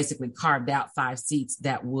 or basically carved out 5 seats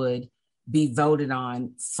that would be voted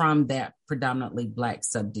on from that predominantly Black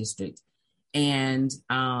sub-district. And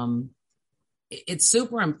it's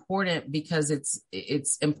super important because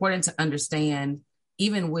it's important to understand,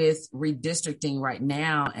 even with redistricting right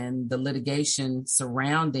now and the litigation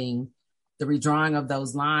surrounding the redrawing of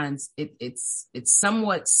those lines, it's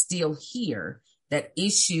somewhat still here. That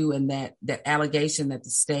issue and that allegation that the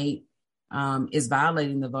state is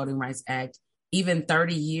violating the Voting Rights Act, even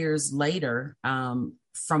 30 years later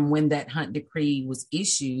from when that Hunt decree was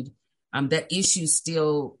issued, that issue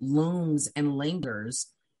still looms and lingers.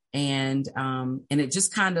 And it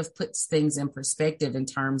just kind of puts things in perspective in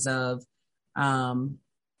terms of,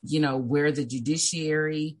 where the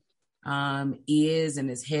judiciary is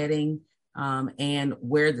and is heading, and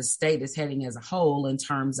where the state is heading as a whole in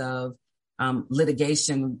terms of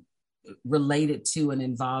litigation related to and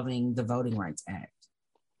involving the Voting Rights Act.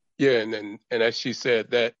 Yeah, and as she said,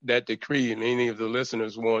 that decree, and any of the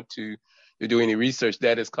listeners want to do any research,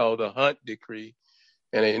 that is called the Hunt decree.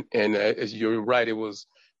 And as you're right,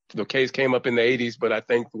 the case came up in the 80s, but I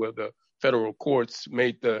think the federal courts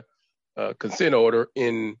made the consent order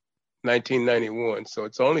in 1991. So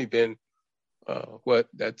it's only been,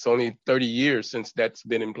 that's only 30 years since that's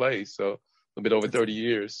been in place. So a bit over 30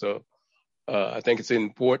 years. So I think it's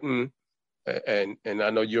important. And I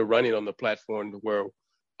know you're running on the platform where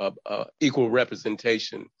equal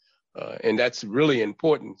representation. And that's really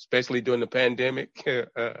important, especially during the pandemic.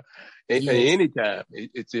 Anytime.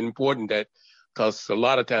 It's important that, because a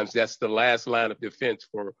lot of times that's the last line of defense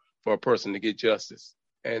for a person to get justice.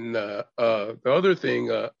 And the other thing,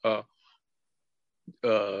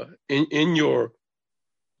 in your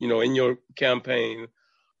campaign,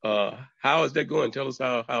 how is that going? Tell us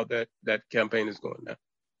how that campaign is going now.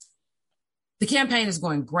 The campaign is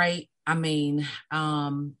going great. I mean,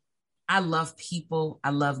 I love people. I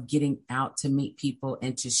love getting out to meet people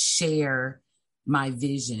and to share my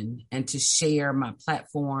vision and to share my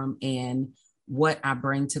platform and what I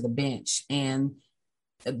bring to the bench. And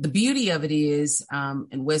the beauty of it is,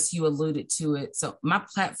 and Wes, you alluded to it. So my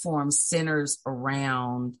platform centers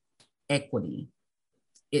around equity.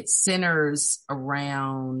 It centers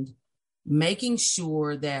around making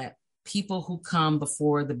sure that people who come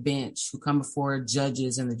before the bench, who come before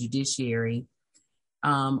judges and the judiciary,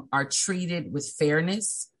 are treated with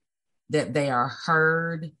fairness, that they are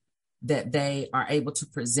heard, that they are able to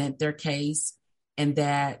present their case, and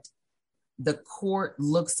that the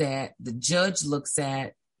judge looks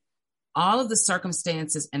at all of the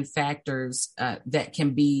circumstances and factors that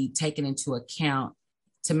can be taken into account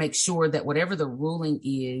to make sure that whatever the ruling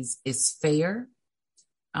is fair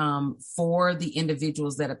for the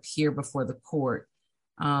individuals that appear before the court.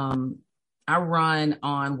 I run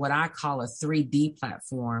on what I call a 3D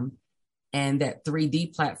platform, and that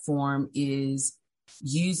 3D platform is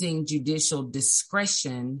using judicial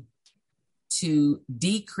discretion to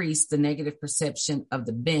decrease the negative perception of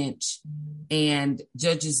the bench. And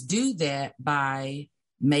judges do that by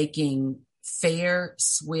making fair,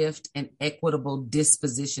 swift, and equitable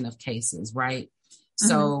disposition of cases, right? Mm-hmm.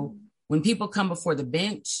 So when people come before the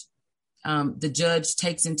bench, the judge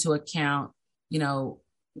takes into account,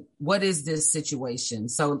 what is this situation?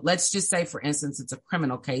 So let's just say, for instance, it's a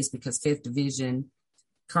criminal case, because Fifth Division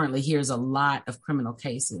currently hears a lot of criminal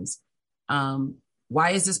cases.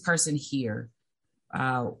 Why is this person here?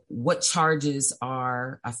 What charges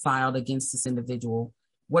are filed against this individual?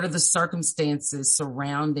 What are the circumstances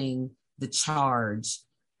surrounding the charge?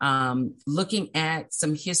 Looking at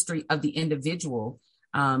some history of the individual.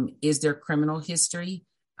 Is there criminal history?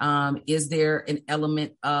 Is there an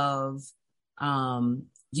element of,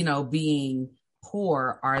 being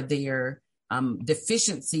poor? Are there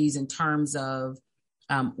deficiencies in terms of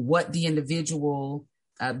what the individual,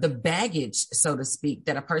 the baggage, so to speak,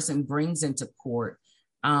 that a person brings into court?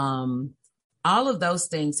 All of those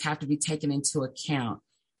things have to be taken into account.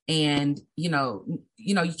 And, you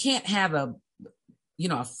can't have a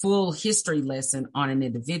full history lesson on an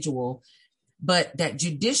individual, but that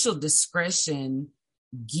judicial discretion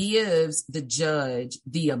gives the judge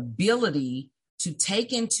the ability to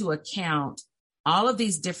take into account all of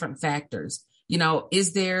these different factors.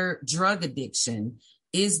 Is there drug addiction?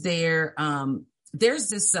 Is there, there's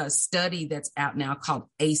this study that's out now called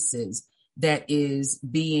ACEs that is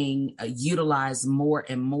being utilized more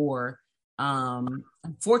and more.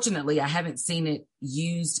 Unfortunately, I haven't seen it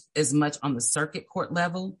used as much on the circuit court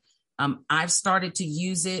level. I've started to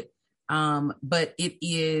use it, but it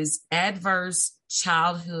is adverse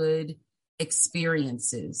childhood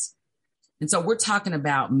experiences. And so we're talking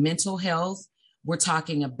about mental health. We're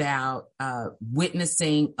talking about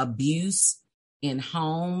witnessing abuse in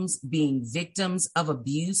homes, being victims of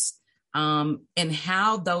abuse, and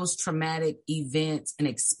how those traumatic events and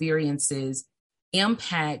experiences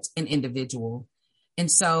impact an individual.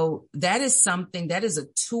 And so that is something, that is a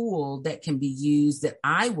tool that can be used, that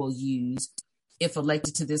I will use if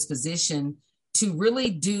elected to this position, to really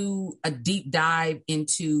do a deep dive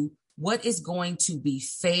into what is going to be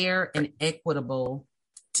fair and equitable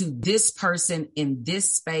to this person in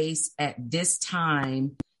this space at this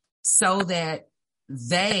time, so that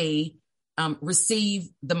they receive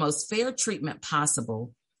the most fair treatment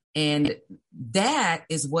possible. And that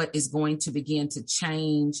is what is going to begin to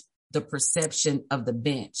change the perception of the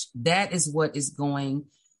bench. That is what is going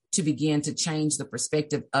to begin to change the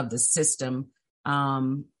perspective of the system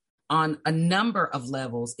on a number of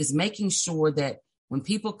levels, is making sure that when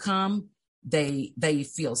people come, they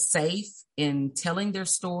feel safe in telling their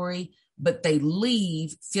story, but they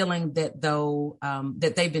leave feeling that though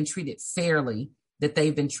that they've been treated fairly, that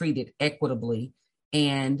they've been treated equitably,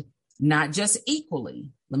 and not just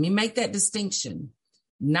equally. Let me make that distinction.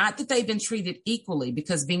 Not that they've been treated equally,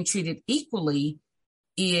 because being treated equally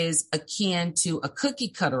is akin to a cookie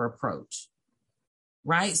cutter approach,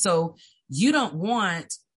 right? So you don't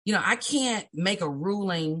want, I can't make a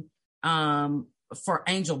ruling for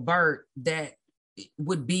Angel Burt that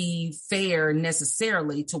would be fair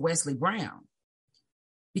necessarily to Wesley Brown,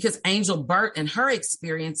 because Angel Burt and her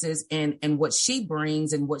experiences and what she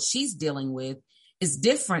brings and what she's dealing with is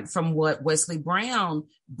different from what Wesley Brown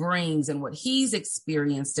brings and what he's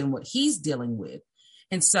experienced and what he's dealing with.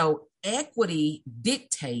 And so equity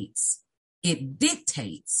dictates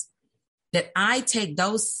that I take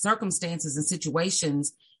those circumstances and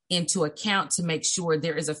situations into account to make sure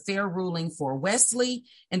there is a fair ruling for Wesley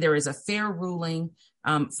and there is a fair ruling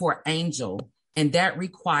for Angel. And that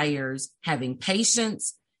requires having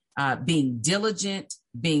patience, being diligent,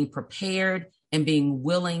 being prepared, and being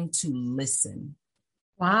willing to listen.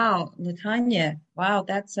 Wow, LaTanya. Wow,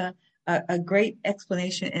 that's a great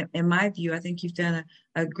explanation. In my view, I think you've done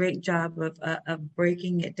a great job of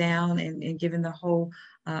breaking it down and giving the whole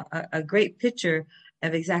a great picture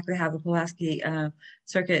of exactly how the Pulaski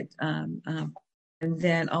Circuit, and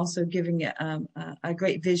then also giving a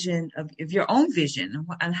great vision of your own vision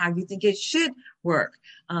and how you think it should work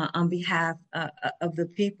on behalf of the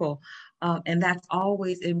people. And that's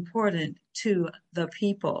always important to the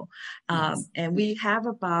people. Yes. And we have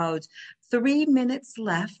about 3 minutes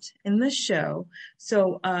left in the show.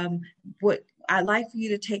 So what I'd like for you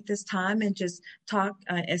to take this time and just talk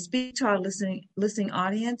and speak to our listening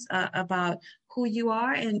audience about who you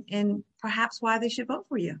are and perhaps why they should vote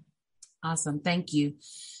for you. Awesome. Thank you.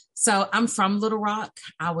 So I'm from Little Rock.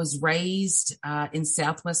 I was raised in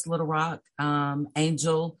Southwest Little Rock.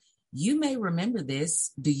 Angel, you may remember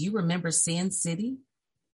this. Do you remember Sin City?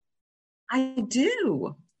 I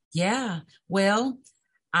do. Yeah. Well,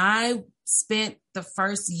 I spent the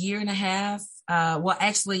first year and a half.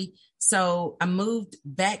 So I moved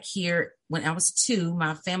back here when I was 2.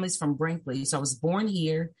 My family's from Brinkley. So I was born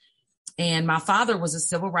here. And my father was a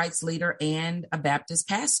civil rights leader and a Baptist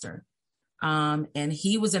pastor. And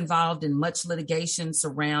he was involved in much litigation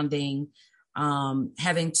surrounding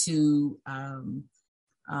having to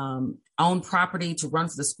own property to run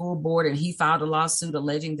for the school board. And he filed a lawsuit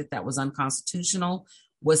alleging that was unconstitutional,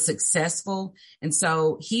 was successful. And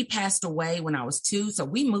so he passed away when I was 2. So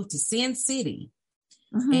we moved to Sin City.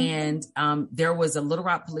 Mm-hmm. And there was a Little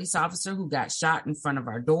Rock police officer who got shot in front of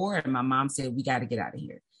our door. And my mom said, we got to get out of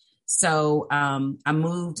here. So I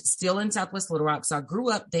moved still in Southwest Little Rock. So I grew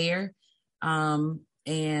up there.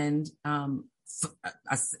 And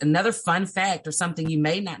another fun fact or something you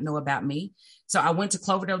may not know about me. So I went to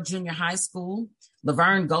Cloverdale Junior High School.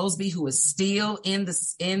 Laverne Goldsby, who is still in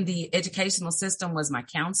the educational system, was my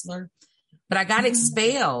counselor. But I got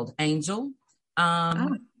expelled, Angel,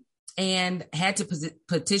 and had to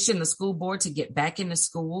petition the school board to get back into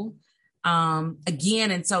school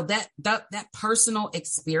again. And so that personal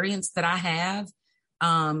experience that I have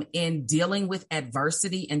in dealing with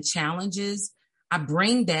adversity and challenges, I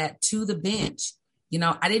bring that to the bench. You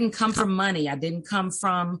know, I didn't come from money. I didn't come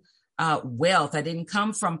from wealth. I didn't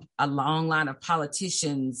come from a long line of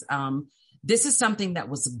politicians. This is something that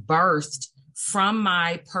was birthed from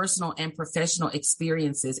my personal and professional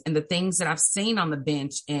experiences and the things that I've seen on the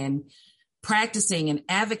bench and practicing and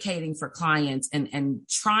advocating for clients and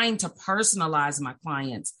trying to personalize my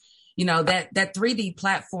clients. You know, that 3D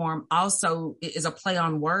platform also is a play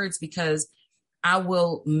on words because I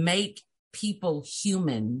will make people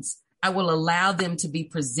humans. I will allow them to be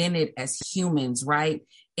presented as humans, right?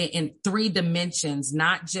 In 3 dimensions,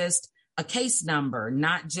 not just a case number,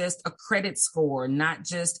 not just a credit score, not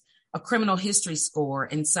just a criminal history score.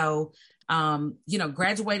 And so, you know,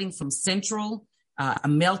 graduating from Central, a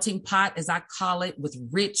melting pot, as I call it, with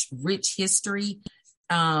rich history,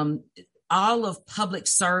 all of public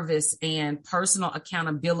service and personal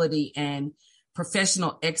accountability and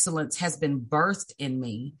professional excellence has been birthed in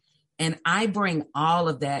me. And I bring all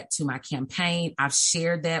of that to my campaign. I've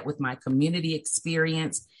shared that with my community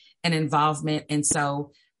experience and involvement. And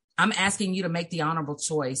so I'm asking you to make the honorable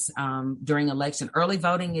choice during election. Early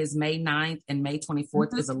voting is May 9th and May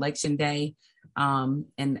 24th is election day. And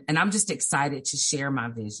I'm just excited to share my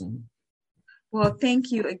vision. Well,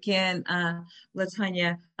 thank you again,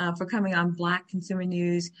 LaTonya, for coming on Black Consumer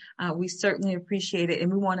News. We certainly appreciate it,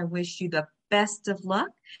 and we want to wish you the best of luck.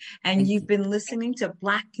 And you've been listening to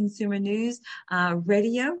Black Consumer News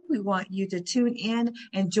Radio. We want you to tune in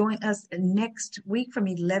and join us next week from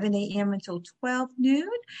 11 a.m. until 12 noon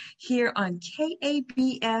here on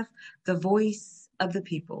KABF, the voice of the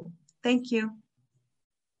people. Thank you.